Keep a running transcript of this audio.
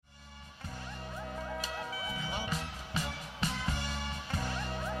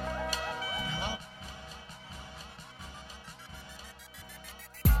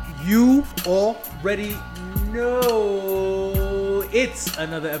You already know it's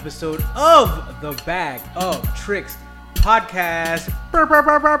another episode of the Bag of Tricks podcast.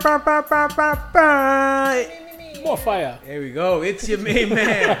 More fire. There we go. It's your main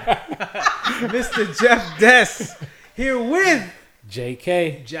man, Mr. Jeff Dess, here with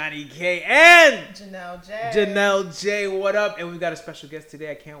JK, Johnny K, and Janelle J. Janelle J. What up? And we've got a special guest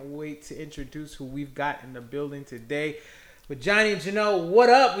today. I can't wait to introduce who we've got in the building today. But Johnny and Janelle, what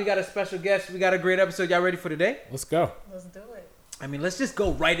up? We got a special guest. We got a great episode. Y'all ready for today? Let's go. Let's do it. I mean, let's just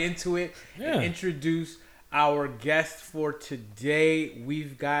go right into it and introduce our guest for today.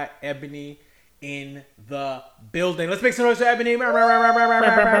 We've got Ebony in the building. Let's make some noise for Ebony. We West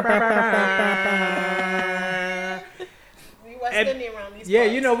Indian around these Yeah,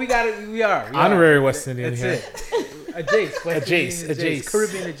 parts. you know, we got it. We are. Honorary West Indian That's here. it. Adjace.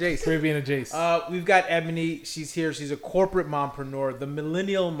 Caribbean Adjace. We've got Ebony. She's here. She's a corporate mompreneur, the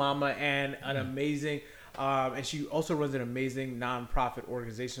millennial mama, and an amazing, and she also runs an amazing nonprofit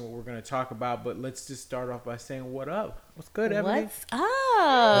organization, what we're going to talk about. But let's just start off by saying, what up? What's good, Ebony? What's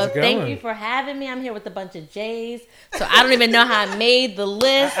up? Thank you for having me. I'm here with a bunch of J's. So I don't even know how I made the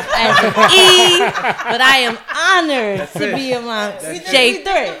list as an E, but I am honored to be amongst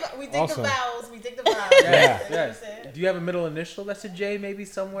J3. We dig the vowels. We dig the vowels. Yes. Do you have a middle initial that's a J maybe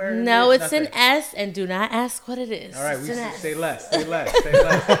somewhere? No, it's an S, and do not ask what it is. All right, it's we say less.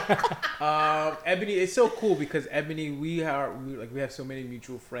 Ebony, it's so cool because Ebony, we have so many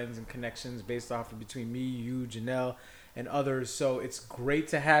mutual friends and connections based off of between me, you, Janelle, and others. So it's great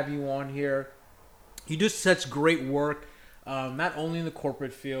to have you on here. You do such great work, not only in the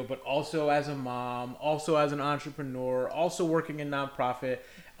corporate field, but also as a mom, also as an entrepreneur, also working in nonprofit.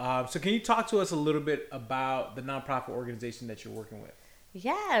 So can you talk to us a little bit about the nonprofit organization that you're working with?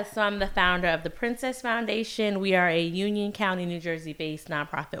 Yeah, so I'm the founder of the Princess Foundation. We are a Union County, New Jersey-based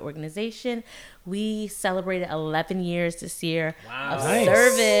nonprofit organization. We celebrated 11 years this year of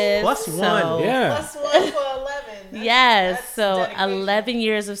service. Plus one. Plus one for 11. That's 11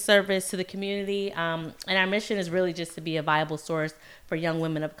 years of service to the community. And our mission is really just to be a viable source for young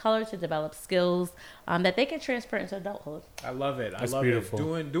women of color to develop skills that they can transfer into adulthood. I love it. That's I love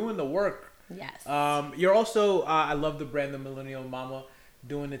beautiful. it. Doing the work. Yes. You're also, I love the brand, the Millennial Mama,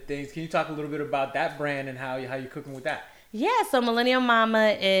 doing the things. Can you talk a little bit about that brand and how you're cooking with that? Yeah, so Millennial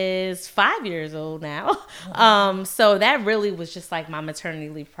Mama is 5 years old now. So that really was just like my maternity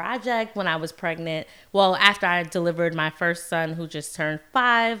leave project when I was pregnant. Well, after I delivered my first son, who just turned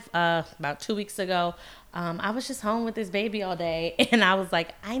 5 about 2 weeks ago, I was just home with this baby all day, and I was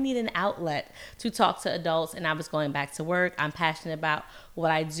like, I need an outlet to talk to adults, and I was going back to work. I'm passionate about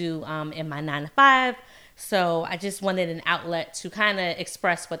what I do in my 9 to 5. So I just wanted an outlet to kind of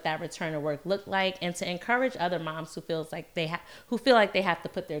express what that return to work looked like, and to encourage other moms who feel like they have to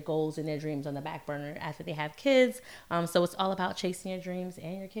put their goals and their dreams on the back burner after they have kids. So it's all about chasing your dreams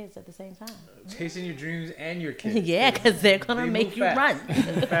and your kids at the same time. Chasing your dreams and your kids. Yeah, because they're gonna make you run.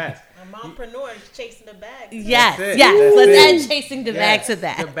 Fast. A mompreneur is chasing the bag. Yes. That's Let's add chasing the bag to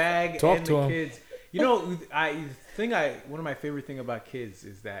that. The bag Talk and to the 'em. kids. You know, one of my favorite things about kids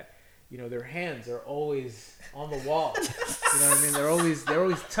is that, you know, their hands are always on the wall. You know what I mean? They're always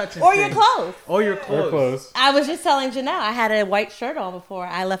touching Or things. your clothes. Or your clothes. I was just telling Janelle I had a white shirt on before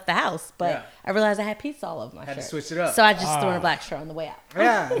I left the house, but Yeah. I realized I had pizza all over my Had shirt. to switch it up. So I just threw in a black shirt on the way out.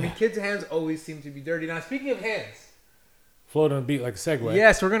 Yeah, I mean, kids' hands always seem to be dirty. Now, speaking of hands. Float on a beat like a Segway.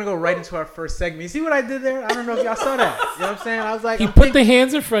 Yes, we're going to go right into our first segment. You see what I did there? I don't know if y'all saw that. You know what I'm saying? I was like, He put the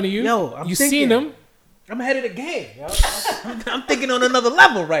hands in front of you. Yo, I'm you thinking. seen them. I'm ahead of the game, yo. I'm thinking on another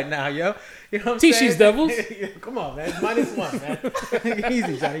level right now, yo. You know what I'm saying? T-She's Devils. Come on, man. It's -1, man.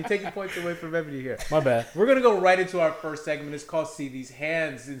 Easy, Johnny. Taking points away from Ebony here. My bad. We're going to go right into our first segment. It's called See These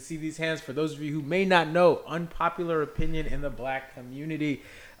Hands. And See These Hands, for those of you who may not know, unpopular opinion in the black community.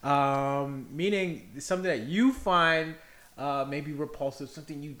 Meaning something that you find maybe repulsive,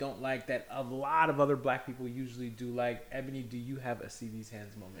 something you don't like that a lot of other black people usually do like. Ebony, do you have a See These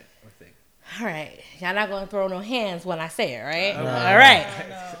Hands moment or thing? All right. Y'all not going to throw no hands when I say it, right? No. All right.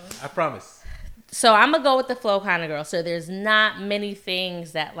 I promise. So I'm going to go with the flow kind of girl. So there's not many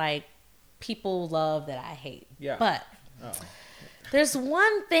things that like people love that I hate. Yeah. But there's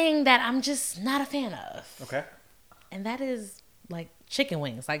one thing that I'm just not a fan of. Okay. And that is like chicken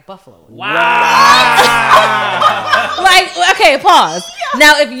wings, like buffalo wings. Wow. Like, okay, pause.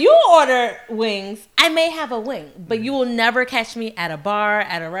 Now, if you order wings, I may have a wing, but you will never catch me at a bar,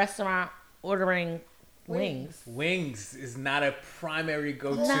 at a restaurant, ordering wings. Wings is not a primary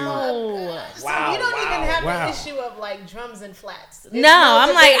go-to. No. So you don't even have the issue of like drums and flats. No,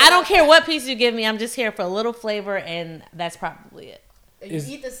 I'm like, I don't care what piece you give me. I'm just here for a little flavor, and that's probably it. You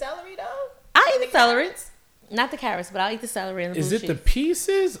eat the celery though? I eat the celery. Not the carrots, but I'll eat the celery and the Is blue it the cheese.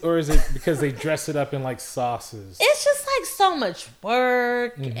 pieces or is it because they dress it up in like sauces? It's just like so much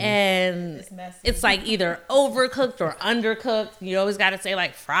work and It's messy. it's like either overcooked or undercooked. You always got to say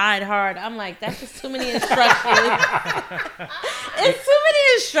like fried hard. I'm like, that's just too many instructions. It's too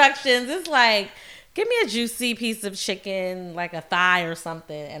many instructions. It's like, give me a juicy piece of chicken, like a thigh or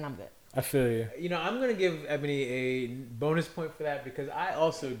something, and I'm good. I feel you. You know, I'm gonna give Ebony a bonus point for that because I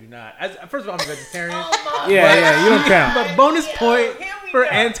also do not. First of all, I'm a vegetarian. Oh my Yeah, you don't count. But bonus Yo, point here we for go.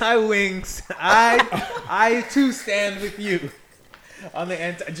 anti-wings. I too stand with you on the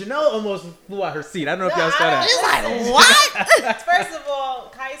anti. Janelle almost flew out her seat. I don't know if y'all saw that. It's like, what? First of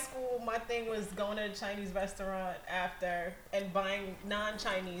all, high school, my thing was going to a Chinese restaurant after and buying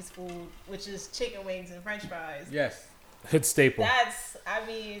non-Chinese food, which is chicken wings and French fries. Yes. Hood staple. That's, I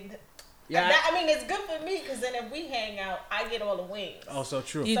mean, Yeah. I mean, it's good for me because then if we hang out, I get all the wings. Also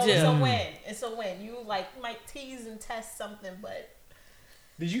true. You So do. it's a win. It's a win. You like might tease and test something, but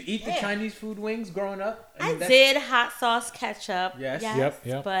Did you eat the Yeah. Chinese food wings growing up? I mean, that's- did hot sauce ketchup. Yes.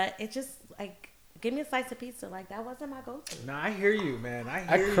 Yep. But it just like, give me a slice of pizza. Like that wasn't my go-to. Nah, I hear you, man. I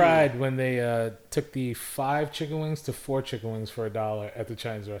I hear you. cried when they took the 5 chicken wings to 4 chicken wings for $1 at the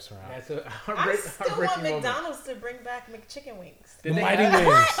Chinese restaurant. That's a I heartbreaking still want moment. McDonald's to bring back McChicken wings. Did they Mighty have-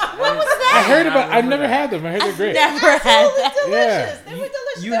 Wings. What was that? I heard about. I I've never remember had them. I heard they're great. Never had Absolutely that. delicious. Yeah. They were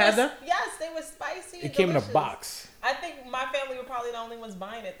delicious. You They had were- them? Yes, they were spicy. It came in a delicious. box. I think my family were probably the only ones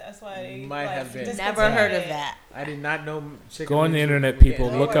buying it. That's why they Might have been. Never heard of that. I did not know chicken Go on the wings internet, were-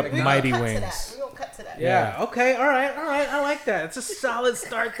 people. Yeah. Look up We're Mighty gonna cut to Wings. that. We're gonna cut to that. Yeah. Yeah. Okay. All right. I like that. It's a solid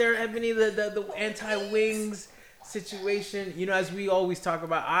start there, Ebony. The anti-wings situation. You know, as we always talk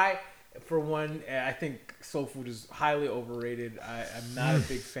about, for one, I think soul food is highly overrated. I'm not a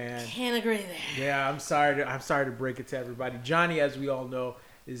big fan. Can't agree there. Yeah, I'm sorry to break it to everybody. Johnny, as we all know,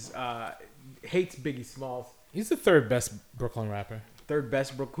 is hates Biggie Smalls. He's the 3rd best Brooklyn rapper. Third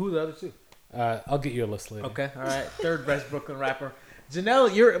best Who are the other two? I'll get you a list later. Okay, all right. Third best Brooklyn rapper.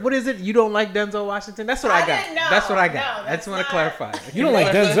 Janelle, what is it? You don't like Denzel Washington? That's what I got. didn't know. That's what I got. No, I that's just want to not- clarify. You don't like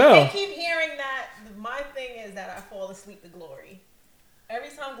I Denzel. keep hearing that. My thing is that I fall asleep to Glory. Every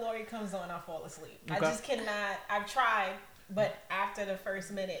time Glory comes on, I fall asleep. I Okay. just cannot. I've tried, but after the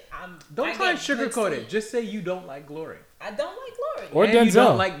first minute, Don't I try and get good sugarcoat sleep. it. Just say you don't like Glory. I don't like Glory. Or and you Denzel.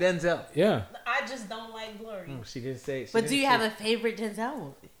 don't like Denzel. Yeah. I just don't like Glory. She didn't say. But do you have a favorite Denzel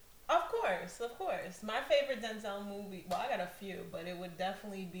movie? Of course. My favorite Denzel movie. Well, I got a few, but it would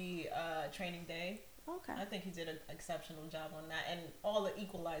definitely be Training Day. Okay. I think he did an exceptional job on that, and all the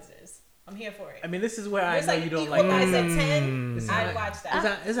Equalizers. I'm here for it. I mean, this is where I It's know like you don't like Equalizer Denzel. 10. This is I'd how- watch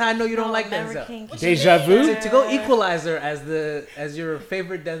that. This is how I know you don't like American Denzel. What Deja you mean? Vu? To go Equalizer as your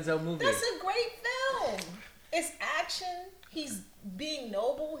favorite Denzel movie. That's a great film. It's action. He's being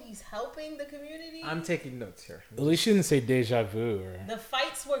noble. He's helping the community. I'm taking notes here. At least you didn't say Deja Vu. Or... The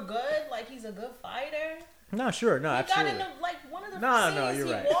fights were good. Like, he's a good fighter. No, sure, no, He absolutely. got into like one of the No, scenes. no, you're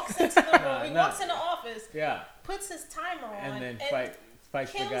he right. walks into the room. He No. walks in the office, Yeah, puts his timer on, and then fights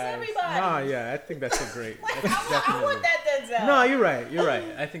the kills guys. everybody. No, yeah, I think that's a great. Like, That's I definitely. want that Denzel. No, you're right. You're right.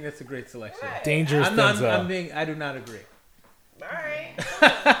 I think that's a great selection. Right. Dangerous I'm not. Denzel. I do not agree. All right.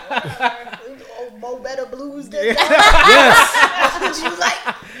 Oh, Mo Better Blues. Denzel. Yes. you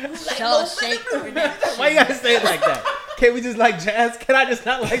like Show Mo shake Better for Blues. that. Why you gotta say it like that? Can't we just like jazz? Can I just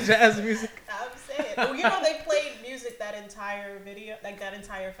not like jazz music? I'm saying. Well, you know they played music that entire video, like that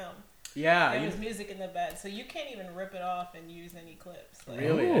entire film. Yeah. There You, was music in the bed, so you can't even rip it off and use any clips. Like,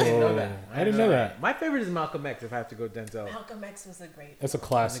 really? I didn't know that. I didn't know that. My favorite is Malcolm X. If I have to go Denzel. Malcolm X was a great. That's a I'm gonna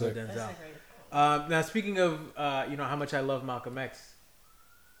classic. go That's Denzel. a great. Now speaking of how much I love Malcolm X.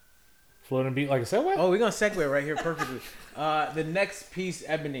 Floating beat like a segway? Oh, we're gonna segue right here perfectly. The next piece,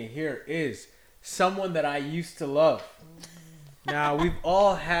 Ebony, here is someone that I used to love. Now we've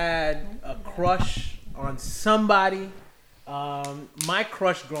all had a crush on somebody. My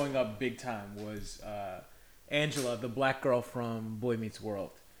crush growing up, big time, was Angela, the black girl from Boy Meets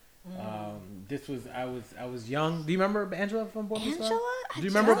World. This was I was young. Do you remember Angela from Boy Meets World? Angela? Do you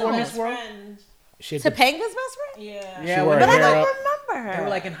remember That's Boy my Meets best World? friend. She had the- Topanga's best friend? Yeah. Yeah, wore when her But I hair don't up. remember her. they were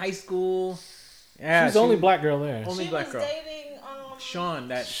like in high school. Yeah, She's the only black girl there. Only She black was girl. dating Sean,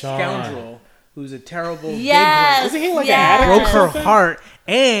 that Sean. scoundrel who's a terrible Yes. Isn't he like an yes. addict broke or her something? heart,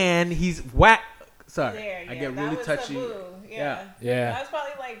 and he's whack. Sorry, There, I yeah, get that really was touchy. taboo. Yeah. Yeah. That was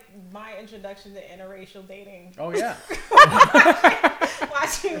probably like my introduction to interracial dating. Oh yeah,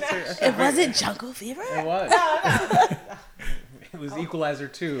 Watching that. It wasn't Jungle Fever? it was. No. It was Equalizer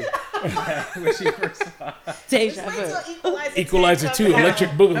 2 when she first saw. Deja Wait Vu. till Equalizer. Equalizer 10 2, comes out. Electric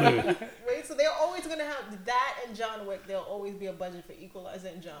Boogaloo. Wait, so they're always gonna have that and John Wick. Wick, there'll always be a budget for Equalizer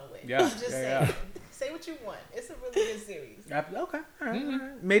and John Wick. Yeah, I'm just yeah, saying. Say what you want. It's a really good series. Okay, all right, all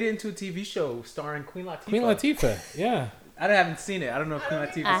right. Made it into a TV show starring Queen Latifah. Queen Latifah. Yeah. I haven't seen it. I don't know if Queen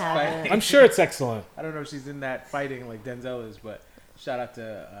Latifah's I haven't. fighting. I'm sure it's excellent. I don't know if she's in that fighting like Denzel is, but shout out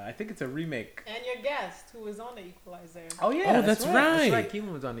to I think it's a remake. And your guest, who was on the Equalizer. Oh yeah, Oh, that's That's right. right.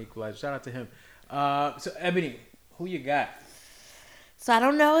 Keelan was on the Equalizer. Shout out to him. So Ebony, who you got? So I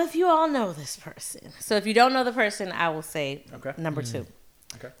don't know if you all know this person. So if you don't know the person, I will say Okay. number 2.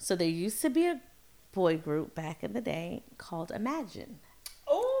 Okay. So there used to be a boy group back in the day called Imagine.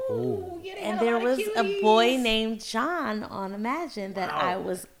 Oh, yeah, they And had there a lot was of a cuties. boy named John on Imagine that I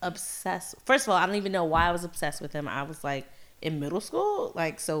was obsessed. First of all, I don't even know why I was obsessed with him. I was like in middle school,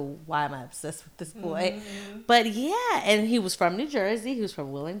 like, so why am I obsessed with this boy? But yeah, and he was from New Jersey. He was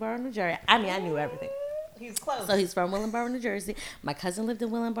from Willingboro, New Jersey. I mean, I knew everything. He's close. So he's from Willingboro, New Jersey. My cousin lived in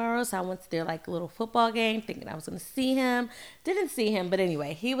Willingboro, so I went to their like little football game thinking I was going to see him. Didn't see him, but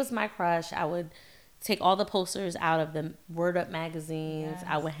anyway, he was my crush. I would take all the posters out of the Word Up magazines. Yes.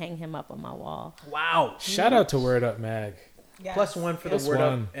 I would hang him up on my wall. Wow. Shout out to Word Up Mag. Yes. +1 for Plus the word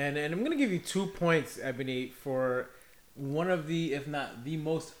one. up, and I'm gonna give you 2 points, Ebony, for one of the, if not the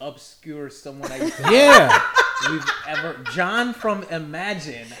most obscure someone Yeah. we've ever. John from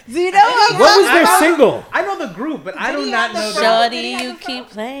Imagine. Do you know what? What was their single? I know the group, but I Did do he not have the know. fro- The, Shorty, Did he have you the keep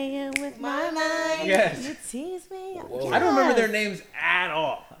playing with my mind. Yes. You tease me. I don't remember their Yes. names at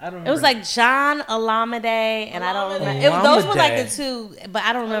all. I don't. It was remember. like John Alameda, and I don't Alameda. remember. Those were like Alameda. the two, but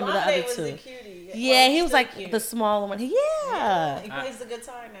I don't remember the Alande other was two. the cutie. Yeah, Well, he he's was still like cute. the smaller one. Yeah. He plays the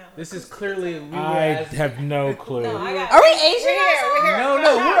guitar now. This is clearly we were I as- have no clue. No, I got. Are we Asian? We're here. We're here.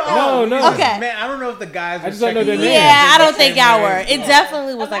 No, we're all. No. Okay. Man, I don't know if the guys. I were just don't know their checking names. in. Yeah, I don't They think y'all were. said It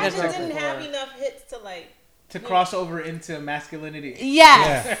definitely was like a Imagine circle. didn't have enough hits to like. to cross over into masculinity.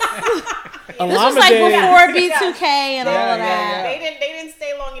 Yes. Yeah. This was like before B2K and all Yeah, of that. They didn't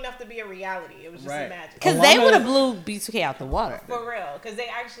stay long enough to be a reality. It was just Right. Imagine. Because they Alana- would have blew B2K out the water. For real, because they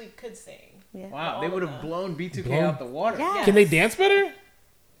actually could sing. Yeah. Wow, they would have blown B2K Blown. out the water. Yeah. Can they dance better?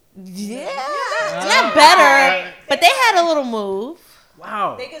 Yeah. Not better, but they had a little move.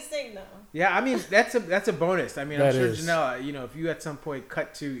 Wow. They could sing though. Yeah, I mean that's a bonus. I mean, That I'm sure is. Janelle, if you at some point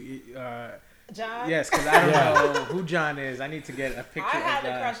cut to John. yes, because I don't Yeah. know who John is. I need to get a picture I had of a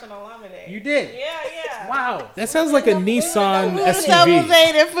that. crush on Olamide. You did. Yeah. Wow. That sounds like a Nissan Double SUV.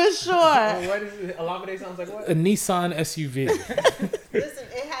 dated for Oh, sure. what is it? Alameda sounds like what? A Nissan SUV. Listen,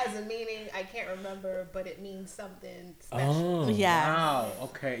 it has a meaning. I can't remember, but it means something special. Oh. Yeah. Wow.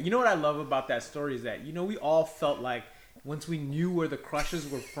 Okay. You know what I love about that story is that we all felt like once we knew where the crushes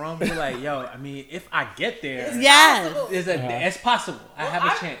were from, we're like, yo, I mean, if I get there, Yes. it's possible. I have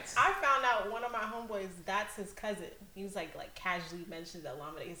a chance. I found out one of my homeboys, that's his cousin. He was like casually mentioned that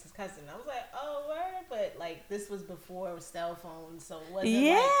Olamide is his cousin. I was like, oh, word? But like this was before cell phones, so it wasn't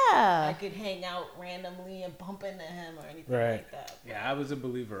like I Yeah. could hang out randomly and bump into him or anything Right. like that. Yeah, I was a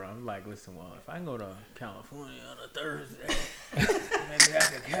believer. I'm like, listen, well, if I can go to California on a Thursday, maybe I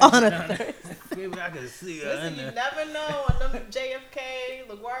could catch On her a down there. Maybe I could see her Listen, in you there. never know on them JFK,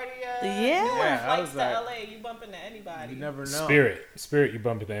 LaGuardia. Yeah. You Yeah, I flights was to like- LA, you bump into anybody. You never know. Spirit, you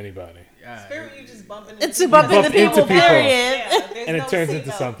bump into anybody. Yeah, Spirit, you just bump into It's to bump bump into into people, people. period. Yeah, there's And no it turns seatbelts.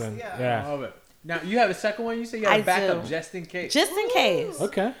 into something. I Yeah. love it. Now you have a second one. You said you had I a backup do. just in case. Just in case.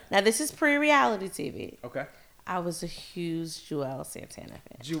 Okay. Now, this is pre-reality TV. Okay. I was a huge Joel Santana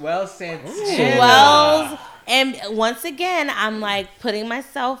fan. Joel Santana. Joel's, and once again, I'm like putting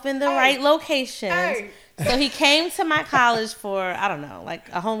myself in the right locations. Hey. So he came to my college for, I don't know, like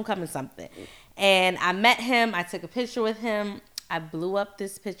a homecoming something. And I met him. I took a picture with him. I blew up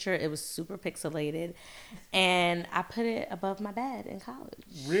this picture. It was super pixelated. And I put it above my bed in college.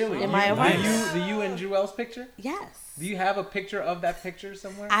 Really? In my apartment. The you and Joel's picture? Yes. Do you have a picture of that picture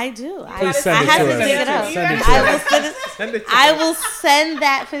somewhere? I do. Please send I it have to to us. dig it up. Send it to I us. will send it. Send it to I us. will send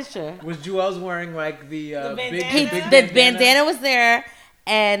that picture. Was Joel's wearing like the big, bandana? big The bandana was there,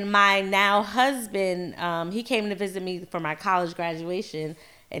 and my now husband, he came to visit me for my college graduation,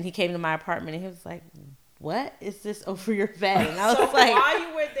 and he came to my apartment, and he was like, "What is this over your bed?" And I was So like, while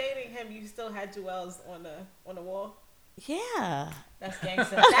you were dating him, you still had Joel's on the wall. "Yeah." That's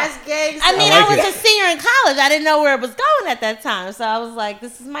gangster. That's gangster. I mean, I I, like was it. a senior in college. I didn't know where it was going at that time, so I was like,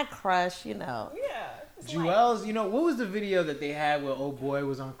 "This is my crush," you know. Yeah. it's Joel's, what was the video that they had where old boy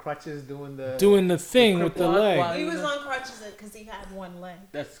was on crutches doing the Doing the thing The with the crip walk leg. while- He was on crutches because he had one leg.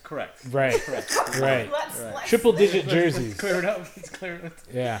 That's correct. Right. Correct. Right. Let's Triple digit Let's jerseys. clear it up. Let's clear it up.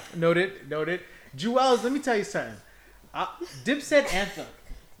 Yeah. Noted. Joel's, let me tell you something. Dipset Anthem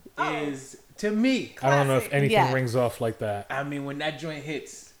is, to me, I don't know if Classic. anything Yeah. rings off like that. I mean, when that joint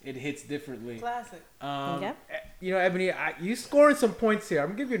hits, it hits differently. Classic. Yeah. you know, Ebony, you scoring some points here. I'm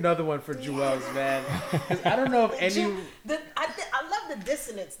gonna give you another one for Jewels, man. 'Cause I don't know if any. I love the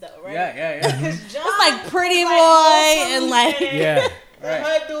dissonance though, right? Yeah. Because John, It's like Pretty like, Boy and like Yeah. the Right.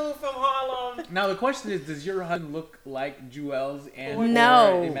 hood dude from Harlem. Now the question is, does your husband look like Jewels and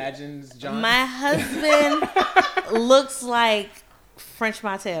No. or Imagines John? my husband looks like French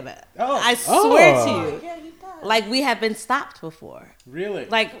Montana. Oh. I swear Oh. to you. Yeah, he does. Like we have been stopped before. Really?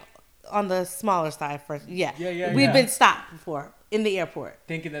 Like on the smaller side first. Yeah. Yeah, We've yeah. been stopped before in the airport.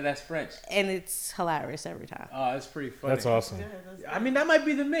 Thinking that that's French. And it's hilarious every time. Oh, that's pretty funny. That's awesome. I mean, that might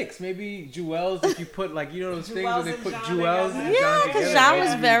be the mix. Maybe Jewels, if you put like, you know those things where they Jewels put and John Jewels together. and Yeah, John because together. John was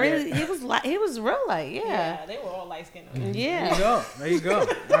Maybe you very get- he was real light, Yeah, yeah. they were all light skinned. There you Yeah. go. There you go.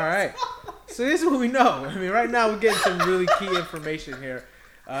 All right. So this is what we know. I mean, right now we're getting some really key information here.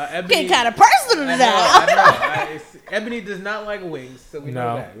 Ebony, Getting kind of personal I now. know. Ebony does not like wings, so we know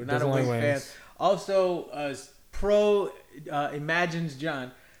No, that. We're not a doesn't like wings fan. wings. Also, pro Imagines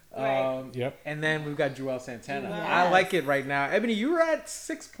John. Right. Yep. And then we've got Joel Santana. Yes. I like it right now. Ebony, you were at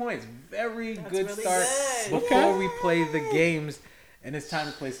 6 points. Very That's good really start good. before we play the games. And it's time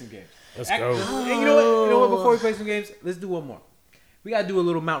to play some games. Let's Act- go. And you know what? You know what? Before we play some games, let's do one more. We gotta do a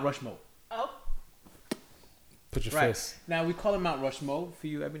little Mount Rushmore. Oh, Put your Right. fist. Now we call it Mount Rushmore for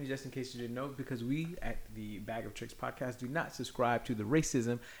you, Ebony, just in case you didn't know, because we at the Bag of Tricks podcast do not subscribe to the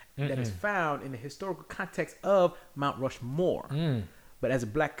racism that is found in the historical context of Mount Rushmore. But as a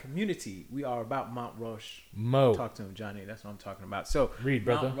black community, we are about Mount Rush. Mo. Talk to him, Johnny. That's what I'm talking about. So Read,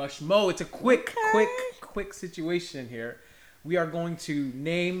 Mount brother. Rushmore. It's a quick situation here. We are going to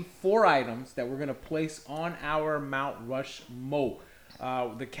name 4 items that we're going to place on our Mount Rushmore.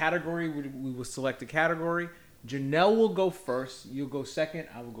 The category, we will select a category. Janelle will go first. You'll go second.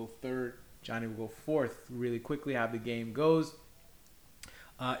 I will go third. Johnny will go fourth. Really quickly, how the game goes.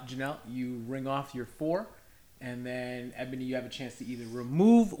 Janelle, you ring off your 4. And then, Ebony, you have a chance to either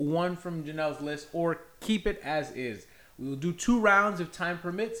remove one from Janelle's list or keep it as is. We will do 2 rounds if time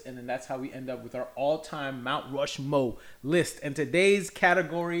permits, and then that's how we end up with our all-time Mount Rushmore list. And today's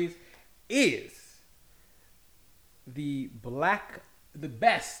categories is the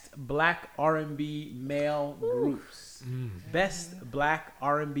best black R&B male groups. Best black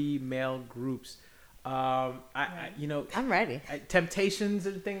R&B male groups. I'm ready. Temptations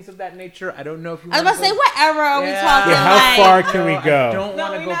and things of that nature. I don't know if you. I was about to say, what era are we Yeah. talking? Yeah, how like, far can we I go? don't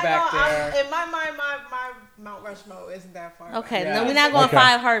want to we're go not back going- there. In my mind, my Mount Rushmore isn't that far. Okay, Yeah. no, we're not going Okay.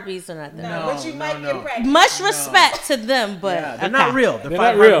 5 heartbeats or nothing. No, No, but you no, might no. get pregnant. Much respect to them, but Yeah, they're okay. not real. The They're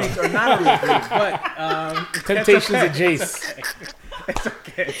 5 not real. heartbeats are not a real thing, but Temptations okay. of Jace. It's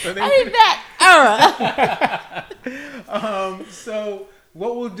okay. So, I need that era. so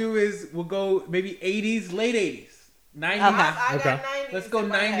what we'll do is we'll go maybe 80s, late 80s, 90s. Okay. I Okay. got 90s. Let's go in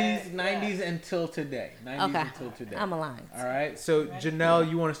my 90s, head. 90s until today. 90s Okay. until today. I'm aligned. All right. So Janelle,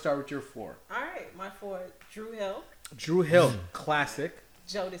 you want to start with your 4? Yeah. All right, my 4: Drew Hill, Drew Hill, classic,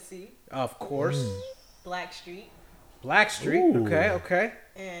 Jodeci, of course. Blackstreet, Blackstreet. Ooh. Okay.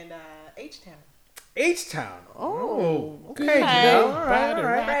 and H-Town. H-Town. Oh, okay. okay. Janelle. All right. Body All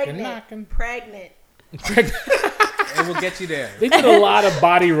right. rocking, Pregnant. knocking. Pregnant. And we'll get you there. They did a lot of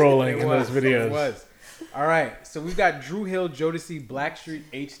body rolling It in was, those videos. It was. All right. So we've got Drew Hill, Jodeci, Blackstreet,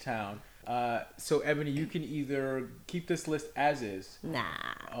 H-Town. So Ebony, you can either keep this list as is. nah.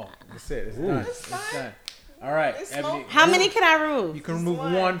 Oh, that's it. It's done. It's done. All right, It's Ebony. smoke. How many can I remove? You can remove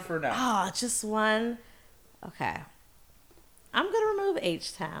one. one for now. Oh, just one. Okay. I'm gonna remove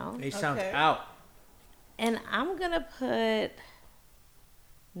H Town, H-Town's Okay. out. and I'm gonna put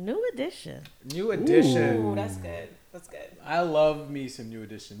New Edition. New Edition. Ooh, that's good. That's good. I love me some New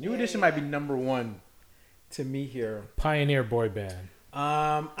Edition. New Yeah, Edition yeah. might be number 1 to me here. Pioneer boy band.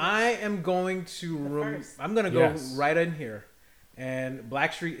 I am going to first. I'm gonna go Yes. right in here, and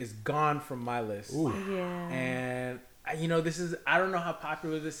Blackstreet is gone from my list. Ooh. Yeah. And this is, I don't know how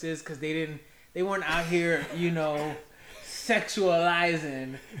popular this is because they weren't out here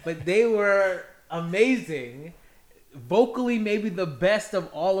sexualizing, but they were amazing. Vocally, maybe the best of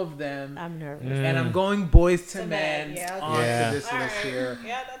all of them. I'm nervous. And I'm going Boys to To Men Men, yeah. onto Yeah. this All list right. here.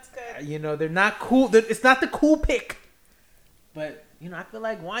 Yeah, that's good. They're not cool. It's not the cool pick. But, I feel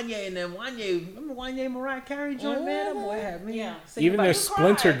like Wanye and them. Remember Wanye, Mariah Carey, joint man? That boy had me Yeah. singing Even about, their You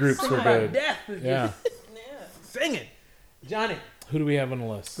splinter cried. groups singing were about good. death. Is Yeah. just Yeah. singing. Johnny, Who do we have on the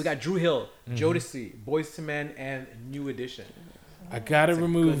list? we got Drew Hill, Jodeci, Boys to Men, and New Edition. I gotta That's a good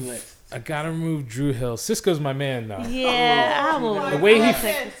remove. list. I gotta remove Drew Hill. Cisco's my man though. Yeah, I will. The way he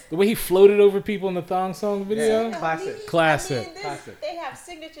Listen. the way he floated over people in the thong song video. Yeah. Classic. Classic. Classic. They have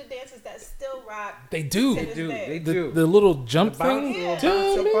signature dances that still rock. They do. To They this do. day. They The, do. the little jump Bounce, thing. little Yeah.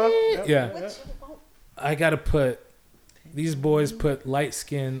 bounce, jump off. Yep. Yeah. Which won't I gotta put these boys put light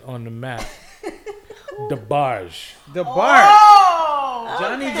skin on the map. DeBarge. DeBarge. Oh,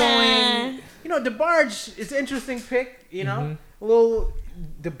 Johnny going. You know, DeBarge is an interesting pick. You know, a little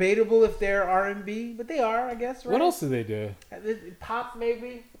debatable if they're R&B, but they are, I guess. Right? What else do they do? Pop,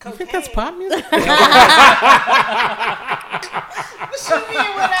 maybe. You think that's pop music?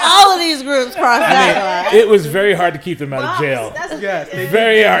 All of these groups cross that line. It was very hard to keep them out of jail. Yes, they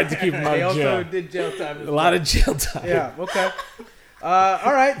Very hard to keep them out They of also jail. did jail time. As A lot of jail time. Yeah. Okay.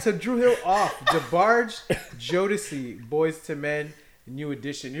 All right. So Drew Hill off. DeBarge, Jodeci, Boys to Men, New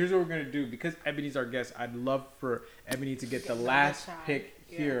Edition. Here's what we're gonna do because Ebony's our guest. I'd love for Ebony to get the last pick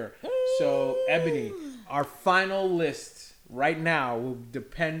here. So Ebony, our final list right now will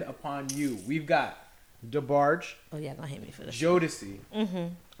depend upon you. We've got DeBarge, Oh yeah, don't hate me for this. Jodeci,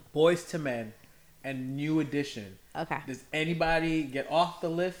 Boys to Men, and New Edition. Okay, Does anybody get off the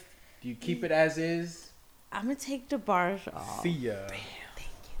list? Do you keep it as is? I'm gonna take DeBarge off, See ya.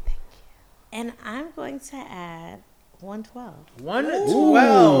 and I'm going to add 112.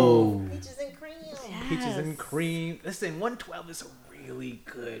 112. Peaches and cream. Peaches and cream. Listen, 112 is a really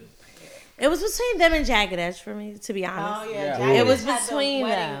good pick. It was between them and Jagged Edge for me, to be honest. Oh Yeah. yeah, It Jagged was had between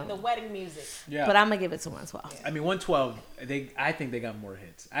them. the wedding music. Yeah. But I'm gonna give it to 112. I mean, 112, I think they got more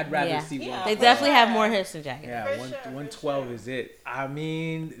hits. I'd rather Yeah. see Yeah. 112. They definitely have more hits than Jagged Edge. Yeah, For 112 sure. is it. I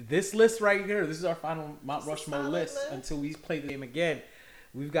mean, this list right here, this is our final Mount Rushmore solid list list. until we play the game again.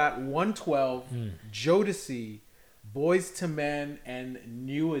 We've got 112, Jodeci, Boys to Men, and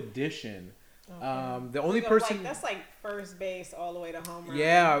New Edition. The only person... that's like first base all the way to home run.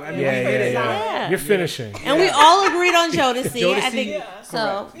 Yeah, I mean, we Yeah, hit it. yeah. You're finishing. And we all agreed on Jodeci. I Jodeci? think Yeah.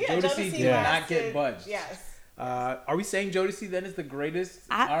 so. Correct. Yeah, Jodeci did Yeah. not get budged. Yes, Are we saying Jodeci then is the greatest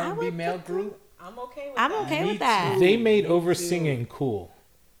I R&B would male put group? I'm okay with I'm that. okay Me with that. too. They made Me over too. singing cool.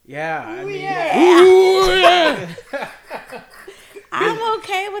 Yeah, I mean, I'm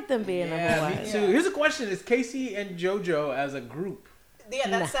okay with them being yeah, number me one. too. Here's a question: is Casey and JoJo as a group? Yeah,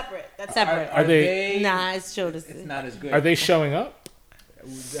 that's separate. That's Separate. Are they- Nah, it's It's Jodeci. not as good. Are they showing up?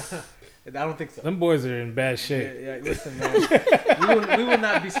 I don't think so. Them boys are in bad Yeah, shape. yeah, listen, man. we will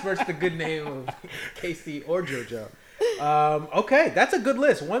not besmirch the good name of Casey or JoJo. Okay, that's a good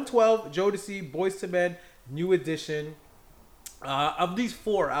list. 112, Jodeci, Boys to Men, New Edition. Of these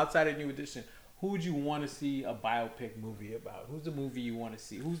four outside of New Edition, who would you want to see a biopic movie about? Who's the movie you want to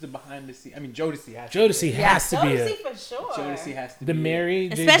see? Who's the behind the scene? I mean, Jodeci has Jodeci has to be Jodeci it. for sure. Jodeci has to The be it. Mary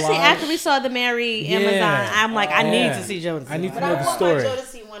J. Especially Blige. after we saw the Mary Amazon. I'm like, I need Yeah. to see Jodeci. I need to But know I the want story. my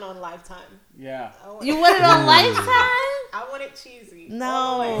Jodeci one on Lifetime. Yeah. I want, You want it on Lifetime? I want it cheesy. No.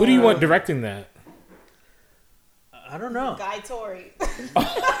 all the way. Who do you want directing that? I don't know. Guy Tori.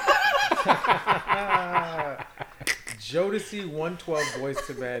 Jodeci, 112, Boys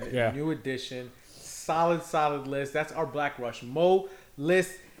to Men, Yeah. New Edition. Solid list. That's our Black Rush Mo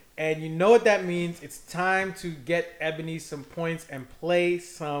list. And you know what that means. It's time to get Ebony some points and play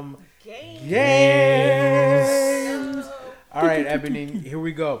some Game. games. All right, Ebony, here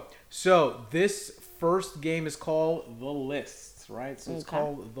we go. So this first game is called The List, right? So it's Okay.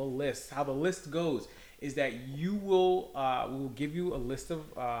 called The List. How the list goes is that you will we will give you a list of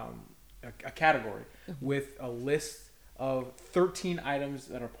a category with a list of 13 items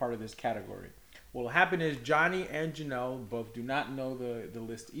that are part of this category. What will happen is Johnny and Janelle both do not know the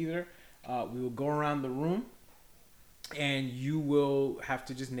list either. We will go around the room and you will have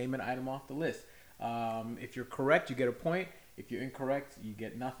to just name an item off the list. If you're correct, you get a point. If you're incorrect, you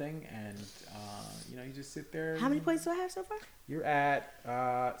get nothing, and you just sit there. How many points do I have so far? You're at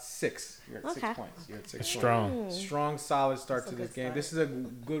 6. You're at Okay. 6 points. You're at 6 Strong. points. Strong, solid start That's to a this good game. start. This is a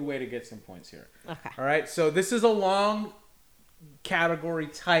good way to get some points here. Okay. All right, so this is a long category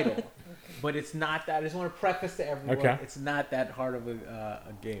title, but it's not that. I just want to preface to everyone. Okay. It's not that hard of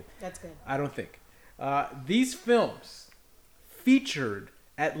a game. That's good. I don't think. These films featured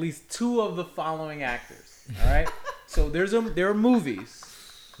at least 2 of the following actors. All right, so there are movies,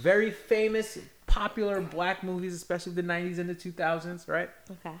 very famous, popular black movies, especially the 90s and the 2000s, right?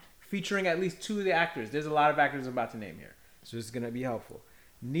 Okay. Featuring at least 2 of the actors. There's a lot of actors I'm about to name here, so this is gonna be helpful.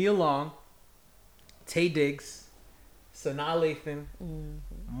 Nia Long, Taye Diggs, Sanaa Lathan,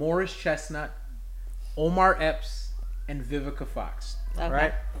 Morris Chestnut, Omar Epps, and Vivica Fox. Okay.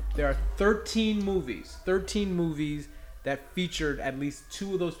 Right? There are 13 movies that featured at least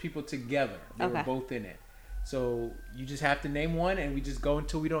 2 of those people together. They were Okay. both in it. So you just have to name one, and we just go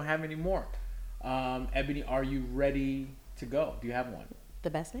until we don't have any more. Ebony, are you ready to go? Do you have one?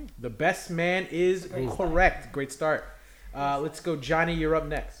 The best man. The Best Man is correct. Great start. Let's go, Johnny. You're up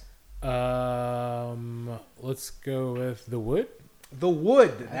next. Let's go with The Wood. The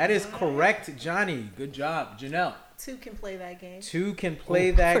Wood. That is correct, Johnny. Good job, Janelle. 2 can play that game. 2 can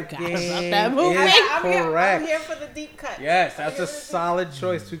play that forgot game. about that movie. Is I'm correct. here for the deep cut. Yes, that's a solid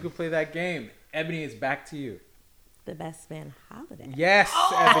choice. 2 can play that game. Ebony, it's back to you. The Best Man Holiday. Yes,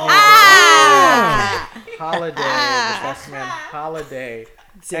 Ebony. Holiday. The Best Man Holiday.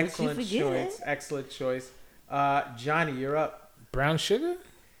 Don't you Excellent forget choice. it. Excellent choice. Johnny, you're up. Brown sugar?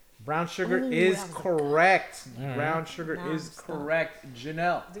 Brown sugar Ooh, is that was a correct. right. Brown sugar Now is I'm stuck. correct.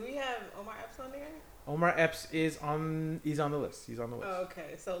 Janelle. Do we have Omar Epps on there? Omar Epps is on. He's on the list. He's on the list. Oh,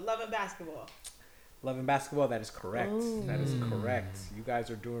 okay. So Love and Basketball. Love and Basketball. That is correct. Ooh. That is correct. You guys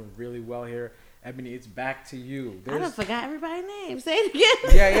are doing really well here. Ebony, it's back to you. I done There's, forgot everybody's name. Say it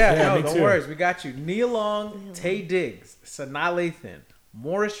again. yeah. Yeah, No, me don't too. worry. We got you. Neil Long, Tay Diggs, Sanaa Lathan,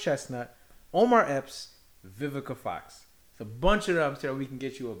 Morris Chestnut, Omar Epps, Vivica Fox. It's a bunch of them so we can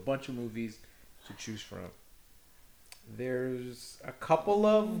get you a bunch of movies to choose from. There's a couple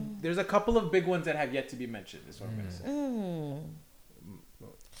of big ones that have yet to be mentioned. Is what I'm gonna say.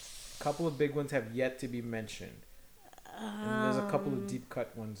 A couple of big ones have yet to be mentioned. And there's a couple of deep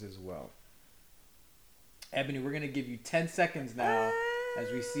cut ones as well. Ebony, we're gonna give you 10 seconds now, as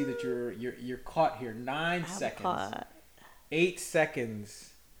we see that you're caught here. 9 seconds, 8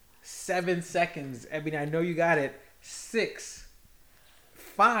 seconds, 7 seconds. Ebony, I know you got it. 6,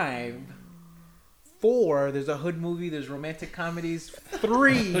 5, 4. There's a hood movie. There's romantic comedies.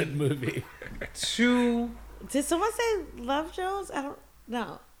 3, Good movie. 2. Did someone say Love Jones? I don't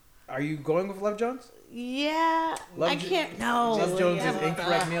know. Are you going with Love Jones? Yeah. I can't. No. Love Jones is Yeah.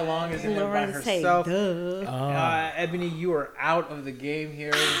 incorrect. Neil Long is in there by Lauren say, herself. duh. Ebony, you are out of the game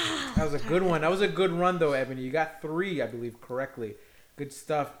here. That was a good one. That was a good run, though, Ebony. You got 3, I believe, correctly. Good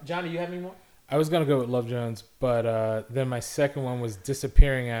stuff. Johnny, you have any more? I was going to go with Love Jones, but then my second one was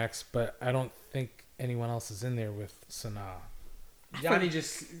Disappearing Acts, but I don't think anyone else is in there with Sanaa. Johnny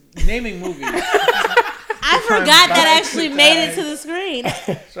just naming movies. I forgot that actually made it to the screen.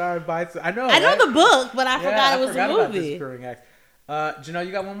 Sorry, bites. I know. I know right? the book, but I Yeah, forgot it was forgot a about movie. Disappearing Acts. Janelle,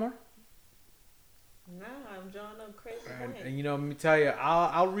 you got one more? No, I'm drawing up crazy And blank. you know, let me tell you,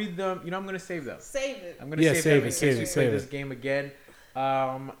 I'll read them. You know, I'm gonna save them. Save it. I'm gonna Yeah, save save them it, in save case it, we save play this it. game again.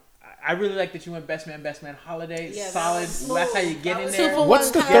 I really like that you went Best Man Holiday. Yeah, that Solid. was smooth. That's how you get That in was there. two for What's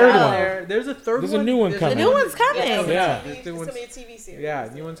one the coming third out. one? There's a third There's one. a new one There's coming. The new one's coming. Yeah, Yeah. it's gonna be a TV series. Yeah,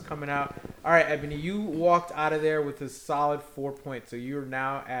 new one's coming out. All right, Ebony, you walked out of there with a solid 4 points. So you're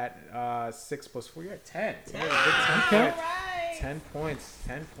now at 6 plus 4. You're at 10. So you're at a good 10 All points. right. 10 points.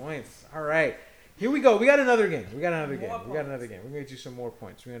 10 points. All right. Here we go. We got another game. We're going to get you some more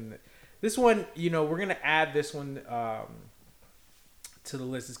points. This one, you know, we're going to add this one to the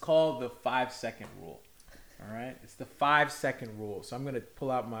list. It's called the 5-second rule. All right. It's the 5-second rule. So I'm going to pull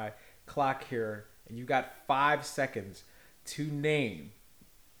out my clock here, and you got 5 seconds to name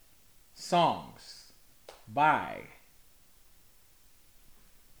songs by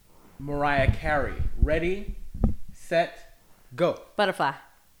Mariah Carey. Ready, set, go. Butterfly.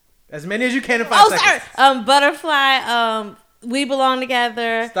 As many as you can in 5 seconds. Sorry. Butterfly. We Belong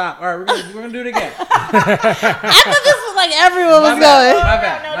Together. Stop. All right, we're gonna do it again. I thought this was like everyone was My going.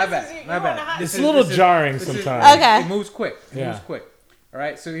 bad. My bad. It's a little jarring sometimes. Okay. It moves quick. Yeah. All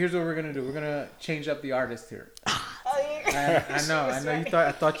right. So here's what we're gonna do. We're gonna change up the artist here. Oh, yeah. I know.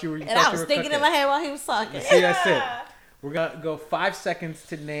 I thought you were. And I was thinking in my head while he was talking. See, that's it. We're gonna go 5 seconds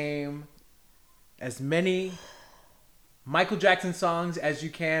to name as many Michael Jackson songs as you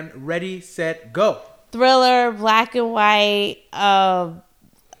can. Ready, set, go. Thriller, Black and White,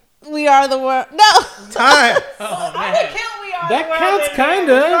 We Are the World. No. Time. I would count We Are That the World counts in there. kind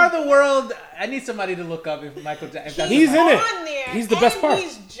We of. Are the world. I need somebody to look up if Michael Jackson. He's in it. On there, He's the best part.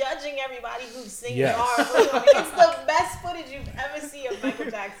 He's judging everybody who's singing Yes. our movie. It's the best footage you've ever seen of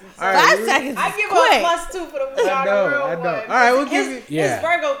Michael Jackson. So All right, 5 seconds. I give quick. him a +2 for the We I Are know, the Real I know. one. All right, we'll give his, you- Yeah. his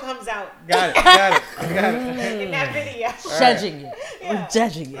Virgo comes out Got it. in that video. Judging you. Yeah. We're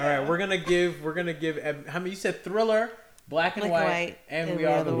judging you. All right, we're gonna give. How many? You said Thriller, Black and White, and We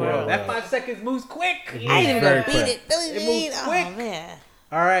Are the World. That 5 seconds moves quick. I ain't even Very gonna beat quick. it. Billie It Jean. moves Oh, quick. man.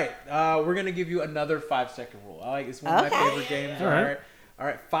 All right, we're gonna give you another 5-second rule. I like it's one of Okay. my favorite games. All right. All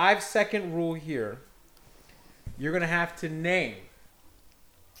right. 5-second rule here. You're gonna have to name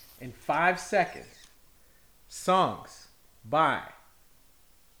in 5 seconds songs by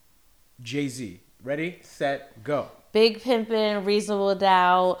Jay-Z. Ready, set, go. Big Pimpin', Reasonable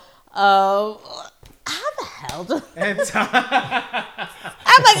Doubt. How the hell do And time.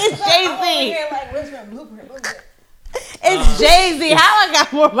 I'm like, it's Jay-Z. Here, like, blueprint. It's Jay-Z. How I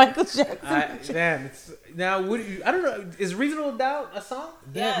got more Michael Jackson? Damn. Now, I don't know. Is Reasonable Doubt a song?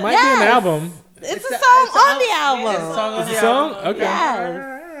 That Yeah. might be an album. It's a song on the It's a album. song on It's the a song? album. Okay.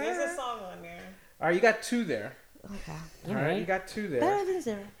 Yes. There's a song on there. All right, you got 2 there. Okay. All right, you got 2 there. Better than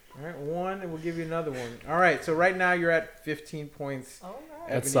 0. All right, 1, and we'll give you another one. All right, so right now you're at 15 points. All right.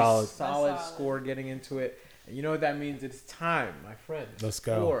 Ebony's That's solid. Solid That's solid. score getting into it. And you know what that means? It's time, my friend. Let's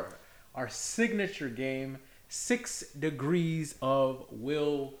go. For our signature game, 6 Degrees of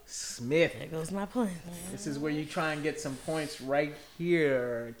Will Smith. There goes my plan. This is where you try and get some points right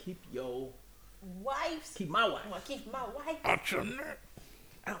here. Keep Wives. my wife I want to keep my wife. out your neck.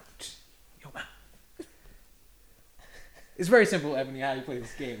 Out your mouth. It's very simple, Ebony, how you play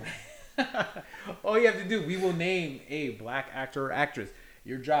this game. All you have to do, we will name a black actor or actress.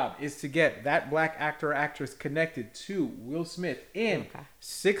 Your job is to get that black actor or actress connected to Will Smith in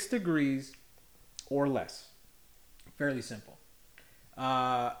 6 degrees or less. Fairly simple.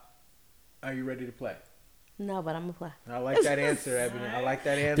 Are you ready to play? No, but I'm going to play. I like that answer, Ebony. I like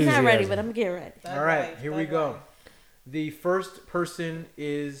that answer. I'm not ready, Enthusiasm. but I'm going to get ready. All right, here we go. The first person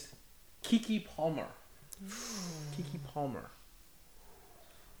is Keke Palmer. Keke Palmer.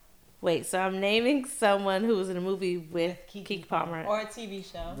 Wait, so I'm naming someone who was in a movie with Keke Palmer Or a TV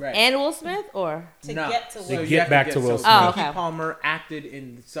show. Right. and Will Smith, or To No. get to So Will you get have back to Will so Smith. Oh, Keke okay. Palmer acted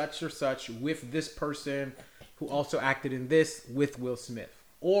in such or such with this person who also acted in this with Will Smith.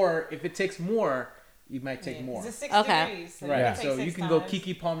 Or if it takes more, you might take more. Is it 6 Okay. degrees? So Right. you can So take you 6 can go times.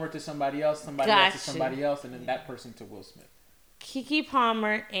 Keke Palmer to somebody else, somebody else to Gotcha. somebody else, and then that person to Will Smith. Keke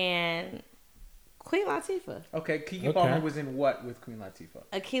Palmer and Queen Latifah. Okay, Keke Okay. Palmer was in what with Queen Latifah?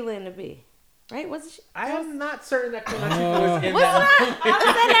 Akilah and the Bee. Right? Wasn't she? I am not certain that Queen Latifah was in that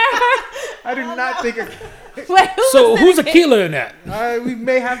movie. I do not think Wait, who So was who's in it? Aquila in that? we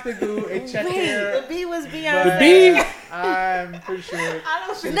may have to do a check The here. B was The Beyonce. B? I'm pretty sure. I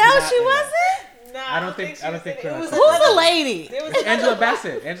don't think. No, not she in that. wasn't. No, I don't think she was Queen in it. It was Latifah. Who's the another- lady? There was Angela another-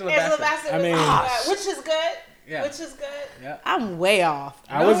 Bassett. Angela Angela Bassett. Bassett. I was mean- in that, which is good. Yeah. Which is good. Yeah. I'm way off.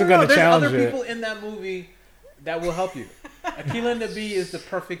 I wasn't going to There's challenge other it. people in that movie that will help you. Akilah and the Bee is the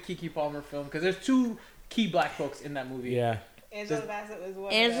perfect Keke Palmer film because there's 2 key black folks in that movie. Yeah. Angela Bassett was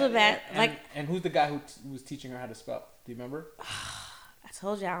one. Angela of them. Bassett. And who's the guy who was teaching her how to spell? Do you remember? I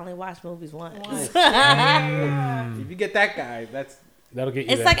told you I only watch movies once. If you get that guy, that's. That'll get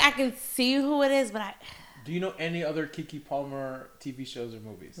you It's there. like I can see who it is, but I Do you know any other Keke Palmer TV shows or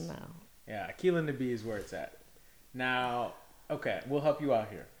movies? no. Yeah, Akilah and the Bee is where it's at. Now, okay, we'll help you out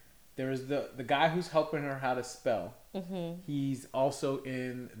here. There is the guy who's helping her how to spell. Mm-hmm. He's also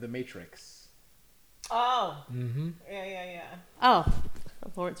in The Matrix. Oh. Mm-hmm. Yeah. Oh,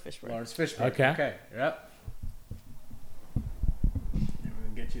 Lawrence Fishburne. Lawrence Fishburne. Okay. Okay. Yep. We're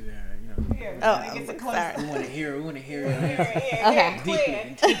gonna get you there. You know. Yeah. Oh, Get the sorry. We want to hear. We want to hear. Okay.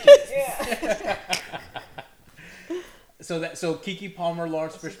 Deeply. Yeah. So Keke Palmer,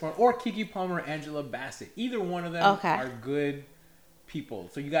 Lawrence Fishburne, or Keke Palmer, Angela Bassett. Either one of them Okay. are good people.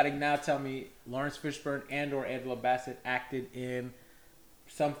 So you got to now tell me Lawrence Fishburne and or Angela Bassett acted in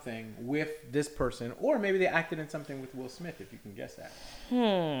something with this person, or maybe they acted in something with Will Smith. If you can guess that.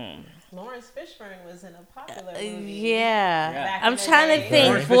 Lawrence Fishburne was in a popular movie. Yeah. Back I'm in the trying to day. think.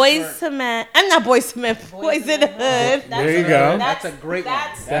 Lawrence Boys Fishburne. to Men. I'm not Boys to Men. Boys in the Hood. There you go. That's a great one.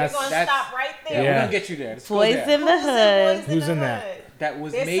 That's we're gonna that's- stop right Yeah, there. we're Yeah. gonna get you there. Let's go Boys there. in the Who's in Boys Hood. in Who's the in that? Hood? That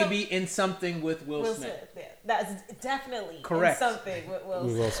was There's maybe in something with Will Will Smith. Smith. Yeah, that's definitely Correct. in something with Will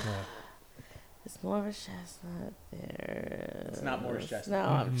With Smith. Will Smith. It's Morris Chestnut there. It's not Morris Chestnut. No,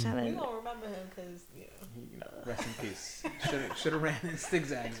 I'm We trying to. gonna remember him because You know, rest in peace. Should have ran in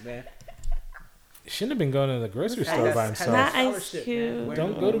zigzags, man. Shouldn't have been going to the grocery store Had by that himself. Not Ice scholarship, Cube. man.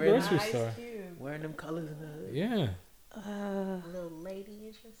 Don't go to Wearing- grocery Ice store. Cube. Wearing them colors in the hood. Yeah. Little lady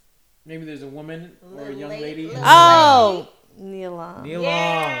interest. Maybe there's a woman or a Little young lady- lady. little- Oh, Neil Long. Neil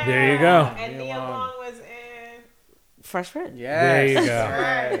Yeah. Long. There you go. And Neil Neil Long. Long was in. Fresh Prince. Yes. There you go. All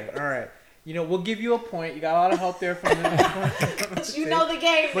right. All right. You know, we'll give you a point. You got a lot of help there from the. You know the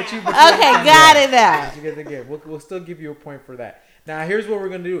game. But you. now. but you Okay, understand got that. it now. You get the game. We'll still give you a point for that. Now, here's what we're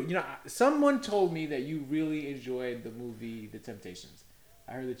gonna do. You know, someone told me that you really enjoyed the movie The Temptations.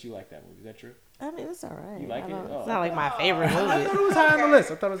 I heard that you like that movie. Is that true? I mean, it's all right. You like I it? don't- Oh, It's not like my favorite I movie. thought it was high on the list.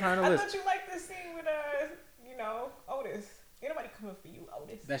 I thought it was high on the I list. thought you liked the scene with Otis. Ain't nobody coming for you,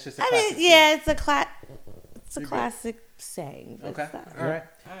 Otis. That's just a I classic mean, yeah, scene. it's a You're good. classic saying. but Okay. it's not- All right.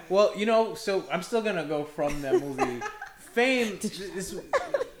 Well, you know, so I'm still gonna go from that movie. Fame.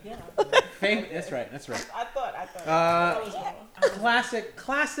 Yeah. Fame. That's right. That's right. I thought Uh, I was wrong.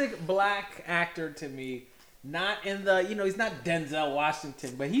 Classic black actor to me. Not in the, you know, he's not Denzel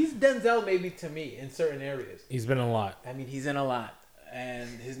Washington, but he's Denzel maybe to me in certain areas. He's been in a lot. I mean, he's in a lot, and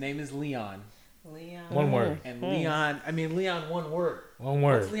his name is Leon. Leon. One word. And Leon, one word. One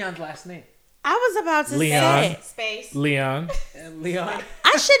What's word. Leon's last name? I was about to Leon. say. Space. Leon. And Leon.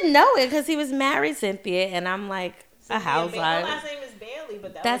 I should know it because he was married, Cynthia, and I'm like a Her housewife. last name is Bailey,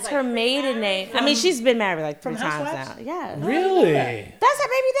 but That's was her like maiden name. I mean, she's been married like 3 from times Housewives? now. Yeah. Really? That's her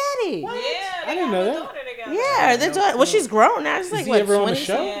baby daddy. Yeah, I didn't know that. Daughter together. Yeah, they're doing. Well, she's grown now. She's like Is he what? ever on the 20?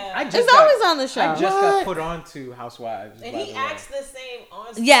 show? Yeah. I just She's got- always on the show. I just got put on to Housewives. And by he the way. acts the same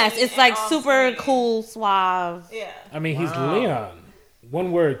on screen. Yes, it's and like off super screen. cool, suave. Yeah. I mean, he's Wow. Leon.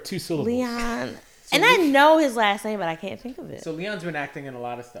 One word, 2 syllables. Leon. And I know his last name, but I can't think of it. So Leon's been acting in a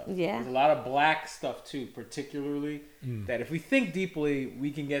lot of stuff. Yeah. There's a lot of black stuff too, particularly Mm. that if we think deeply, we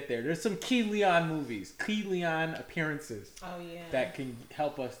can get there. There's some key Leon movies, key Leon appearances Oh yeah. that can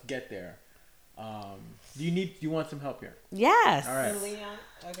help us get there. Do you want some help here? Yes. All right. Leon.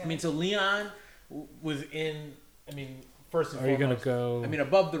 Okay. I mean, so Leon was in. I mean, first and Are you foremost. going to go I mean,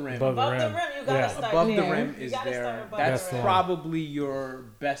 Above the Rim. above above the rim? rim, you gotta Yeah. start. Above the Yeah. Rim You is gotta there. start Above That's the Rim. probably your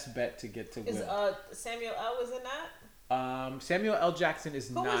best bet to get to Is Will. Samuel L. was in that? Samuel L. Jackson is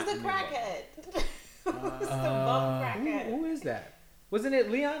Who not. was the in there. crackhead? Who's the bum crackhead? Who is that? Wasn't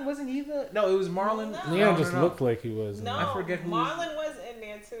it Leon? Wasn't he the? No, it was Marlon. No. Leon No, just no. looked like he was. in No, it. I forget who Marlon was in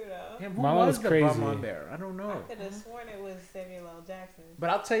there too, though. Damn, who Marlon was was the crazy. bum on there? I don't I know. could have sworn it was Samuel L. Jackson. But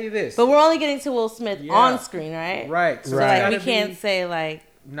I'll tell you this. But we're only getting to Will Smith Yeah. on screen, right? right. So So Right. it's like gotta we can't be- say like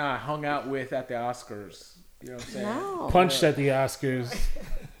Nah, hung out with at the Oscars. You know what I'm saying? no. Punched at the Oscars.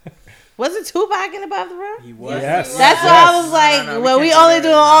 Was it Tupac in Above the Rim? He was. Yes. That's why I was like, No, well, we can't only do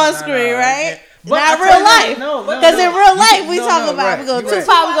doing that. on No, screen, no, right? okay. But Not I'll real tell you life. no, Because in real life, we No, talk no, about right. we go You're Tupac,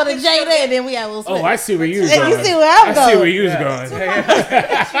 right. we go to Jada, and then we have Will Smith. Oh, I see where you was And going. you see where I'm I going. see where you was Yeah.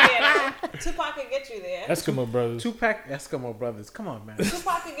 going. Tupac could get you there. Eskimo Brothers. Tupac, Eskimo Brothers. Come on, man.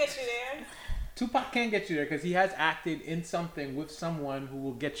 Tupac could get you there. Tupac can get you there because he has acted in something with someone who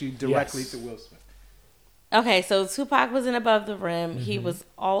will get you directly Yes. to Will Smith. Okay, so Tupac was in Above the Rim. He Mm-hmm. was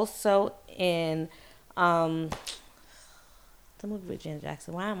also in the movie with Janet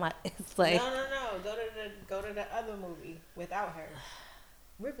Jackson. Why am I? It's like No. Go to the other movie without her.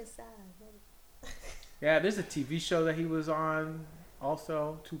 Riverside. Yeah, there's a TV show that he was on.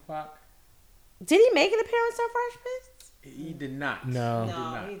 Also, Tupac. did he make an appearance on Fresh Prince? He did not. No. He No, did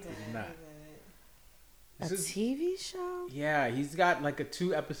not. he He didn't. did not. A This is- TV show? Yeah, he's got like a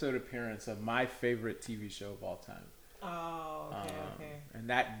 2-episode appearance of my favorite TV show of all time. Oh, okay, okay. And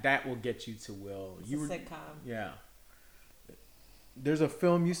that will get you to Will. It's You a were, sitcom. yeah. There's a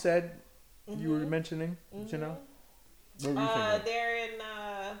film you said you Mm-hmm. were mentioning, you know? What were you thinking? They're in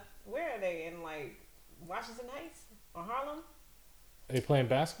where are they? In like Washington Heights or Harlem? Are they playing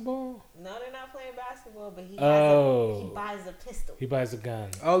basketball? No, they're not playing basketball, but he Oh. buys a pistol. He buys a gun.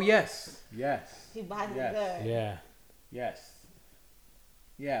 Oh yes, yes, He buys Yes. a gun. Yeah. yes.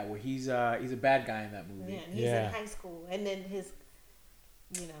 Yeah, well he's a bad guy in that movie. Yeah, and he's Yeah. in high school, and then his,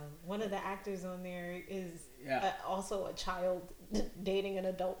 one of the actors on there is Yeah. also a child dating an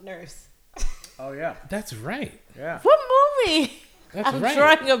adult nurse. Oh yeah, That's right. yeah. What movie? That's I'm right.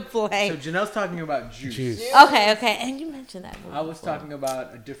 drawing a So blank. Janelle's talking about Juice. Juice. Okay, and you mentioned that movie. I was before. talking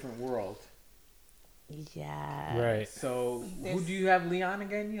about A Different World. Yeah. Right. So who There's- do you have Leon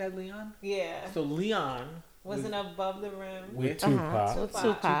again? You had Leon? Yeah, So Leon wasn't above the rim. With Uh-huh. Tupac.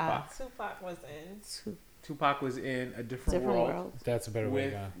 Tupac. Tupac was in. Tupac was in A Different, Different World, world. That's a better way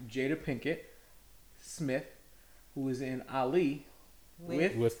with to go. Jada Pinkett Smith, who was in Ali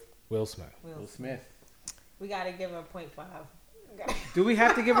with With Will Smith. Will Smith. We gotta give her 0.5. Do we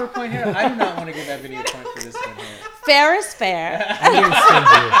have to give her a point here? I do not want to give Ebony a point for this one here. Fair is fair. I didn't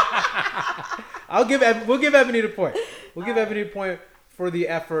send you. We'll give Ebony the point. We'll give Ebony a point for the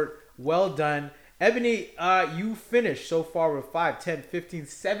effort. Well done. Ebony, you finished so far with 5, 10, 15,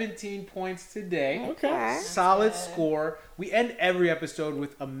 17 points today. Okay. Solid score. We end every episode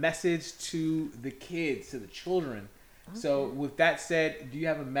with a message to the kids, to the children. So with that said, do you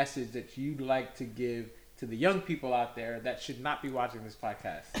have a message that you'd like to give to the young people out there that should not be watching this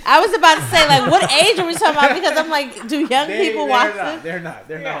podcast? I was about to say, like, what age are we talking about? Because I'm like, do young people watch this? They're not.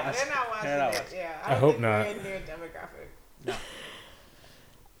 They're not watching. They're not watching They're not it. watching. Yeah, I don't hope think not. we're in their demographic.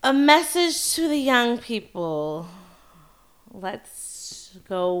 A message to the young people. Let's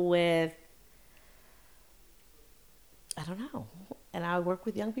go with, I don't know. And I work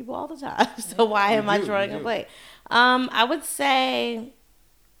with young people all the time. So why am I do, drawing you a do. blank? I would say,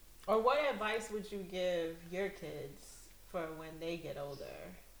 Or what advice would you give your kids for when they get older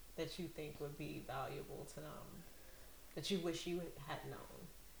that you think would be valuable to them, that you wish you had known?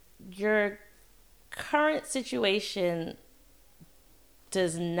 your current situation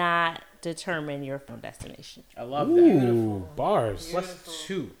does not determine your final destination. I love that. Ooh, bars. Plus Beautiful.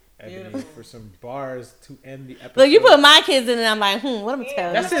 2. Ebony Beautiful. for some bars to end the episode. Look, you put my kids in it, I'm like, what am I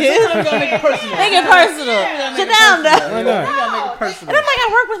telling That's these it. kids? Sometimes we gotta make it personal. Make it personal. Sit down, though. Why not? We gotta make it No, And personal. I'm like, I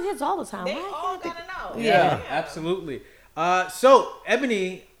work with kids all the time. They Why all can't gotta know. Yeah. Absolutely. So,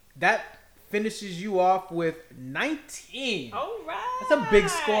 Ebony, that finishes you off with 19. All right. That's a big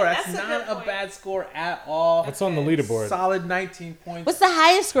score. That's a not good a point. bad score at all. That's on the leaderboard. Solid 19 points. What's the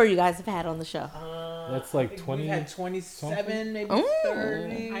highest score you guys have had on the show? That's like I think 20 We had 27, something? maybe Ooh.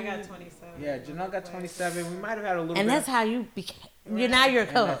 30. I got 27. Yeah, Janelle got 27. We might have had a little And bit. that's how you became. You're now your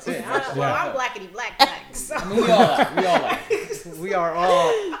And that's co-host. it. Well, I'm blackity black black. So. I mean, we all are. We all are. We are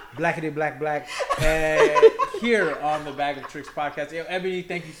all blackity black here on the Bag of Tricks podcast. Yo, Ebony,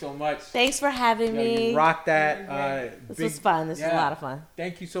 thank you so much. Thanks for having Yo, me. you rocked that. This was fun. This was a lot of fun.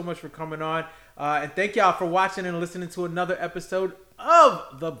 Thank you so much for coming on. And thank y'all for watching and listening to another episode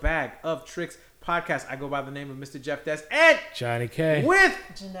of the Bag of Tricks podcast. I go by the name of Mr. Jeff Des. And Johnny K. with,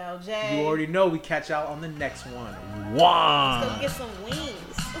 Janelle J. you already know, we catch y'all on the next one. Let's go get some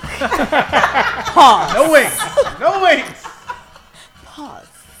wings. Pause. No wings. No wings. Pause.